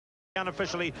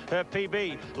Unofficially her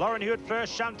PB. Lauren Hewitt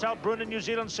first, Chantal Brunner New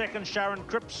Zealand second, Sharon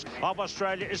Cripps of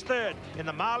Australia is third in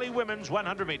the Mali women's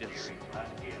 100 metres.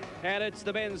 And it's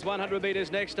the men's 100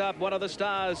 metres next up. One of the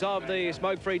stars of the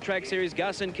Smoke-Free track series,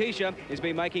 Gus Nketia, has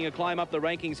been making a climb up the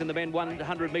rankings in the men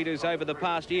 100 metres over the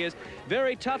past years.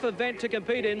 Very tough event to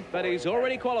compete in, but he's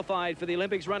already qualified for the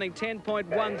Olympics running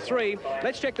 10.13.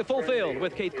 Let's check the full field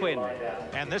with Keith Quinn.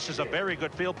 And this is a very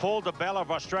good field. Paul DiBella of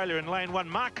Australia in lane 1.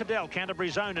 Mark Keddell,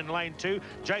 Canterbury's own, in lane 2.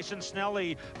 Jason Snell,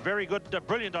 the very good,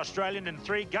 brilliant Australian, in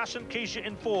 3. Gus Nketia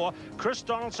in 4. Chris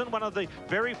Donaldson, one of the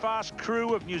very fast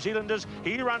crew of New Zealanders,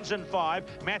 he runs in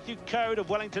 5. Mathew Coad of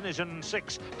Wellington is in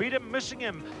 6. Peter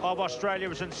Missingham of Australia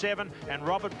is in 7. And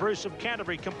Robert Bruce of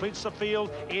Canterbury completes the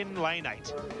field in lane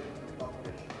 8.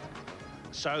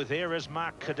 So there is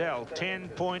Mark Keddell,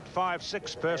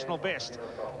 10.56 personal best.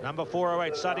 Number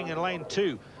 408 starting in lane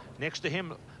 2. Next to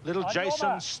him, little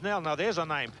Jason Snell. Now there's a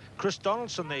name. Chris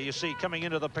Donaldson there, you see, coming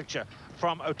into the picture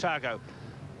from Otago.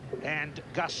 And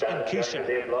Gus Nketia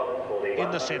in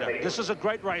the centre. This is a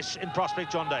great race in Prospect,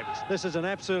 John Davies. This is an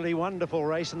absolutely wonderful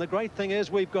race, and the great thing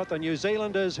is we've got the New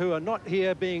Zealanders who are not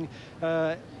here being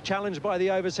challenged by the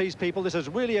overseas people. This is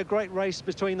really a great race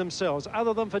between themselves,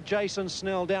 other than for Jason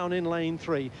Snell down in lane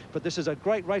 3. But this is a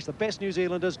great race, the best New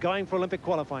Zealanders going for Olympic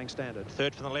qualifying standard.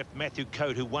 Third from the left, Mathew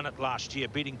Coad, who won it last year,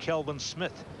 beating Kelvin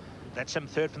Smith. That's him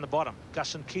third from the bottom.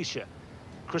 Gus Nketia,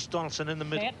 Chris Donaldson in the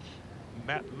middle.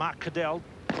 Mark Keddell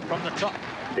from the top,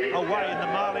 away in the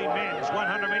Mali men's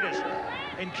 100 metres.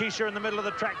 Nketia in the middle of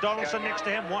the track, Donaldson next to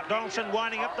him. Donaldson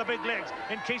winding up the big legs.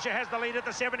 Nketia has the lead at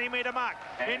the 70-metre mark.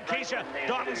 Nketia,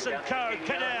 Donaldson, Coad,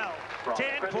 Keddell,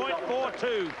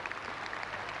 10.42.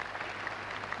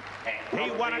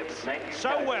 He won it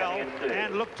so well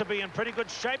and looked to be in pretty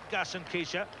good shape, Gus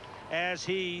Nketia, as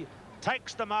he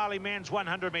takes the Mali men's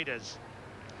 100 metres.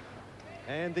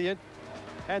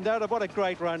 And what a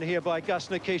great run here by Gus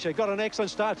Nketia. Got an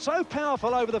excellent start. So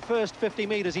powerful over the first 50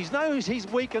 metres. He knows he's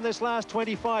weak in this last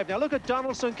 25. Now look at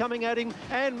Donaldson coming at him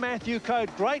and Mathew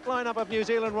Coad. Great lineup of New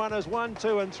Zealand runners, 1,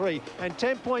 2 and 3. And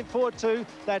 10.42,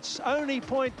 that's only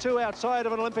 0.2 outside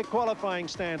of an Olympic qualifying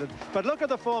standard. But look at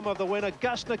the form of the winner,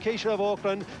 Gus Nketia of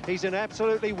Auckland. He's an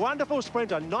absolutely wonderful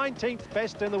sprinter. 19th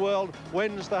best in the world,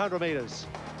 wins the 100 metres.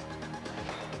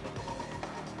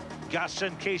 Gus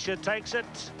Nketia takes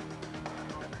it.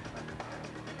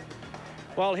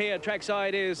 Well, here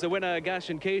trackside is the winner, Gus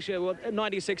Nketia. Well,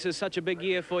 96 is such a big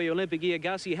year for you, Olympic year.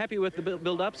 Gus, are you happy with the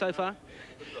build-up so far?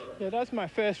 Yeah, that's my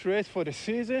first race for the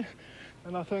season,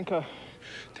 and I think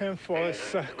 10.4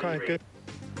 is quite good.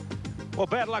 Well,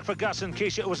 bad luck for Gus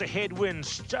Nketia. It was a headwind,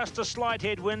 just a slight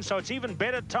headwind, so it's even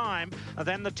better time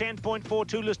than the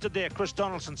 10.42 listed there. Chris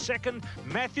Donaldson second,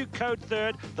 Mathew Coad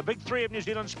third. The big 3 of New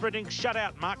Zealand sprinting shut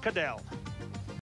out Mark Keddell.